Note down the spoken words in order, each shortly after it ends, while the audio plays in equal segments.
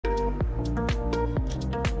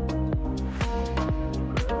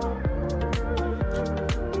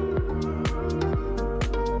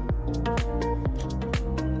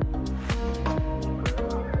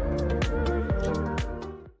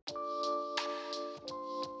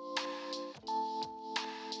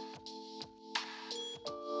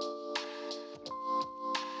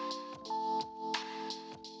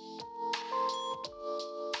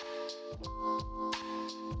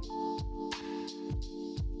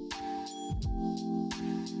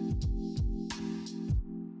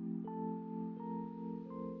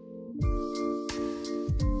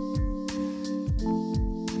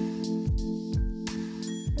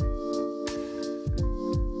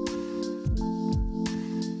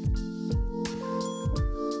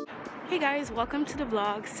Guys, welcome to the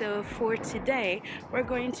vlog. So for today we're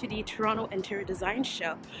going to the Toronto Interior Design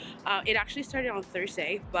Show. It actually started on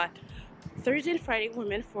Thursday, but Thursday and Friday were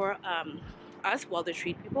meant for us, well, the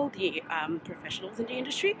street people, the professionals in the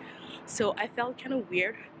industry. So I felt kind of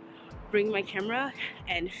weird bringing my camera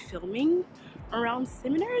and filming around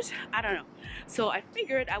seminars. I don't know, so I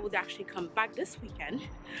figured I would actually come back this weekend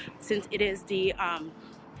since it is the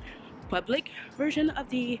public version of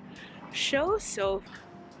the show, so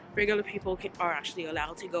regular people are actually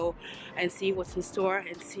allowed to go and see what's in store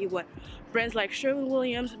and see what brands like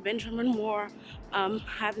Sherwin-Williams, Benjamin Moore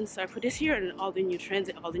have in store for this year, and all the new trends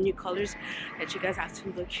and all the new colors that you guys have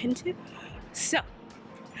to look into. So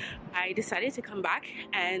I decided to come back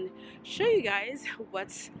and show you guys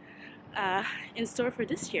what's in store for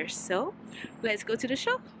this year. So let's go to the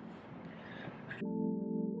show.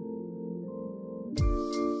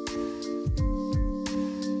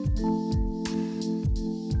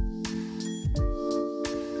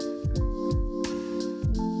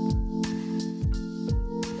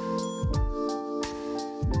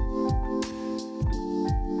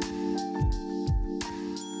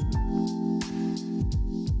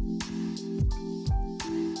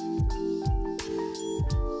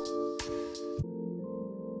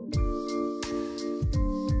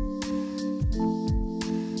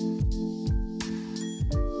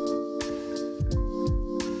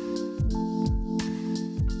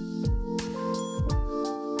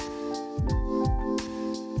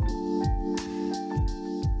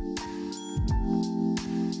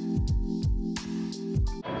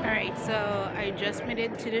 So I just made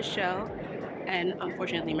it to the show, and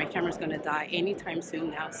unfortunately my camera's gonna die anytime soon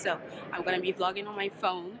now, so I'm gonna be vlogging on my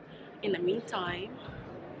phone in the meantime.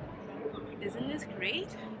 Isn't this great?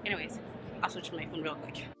 Anyways, I'll switch to my phone real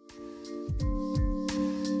quick.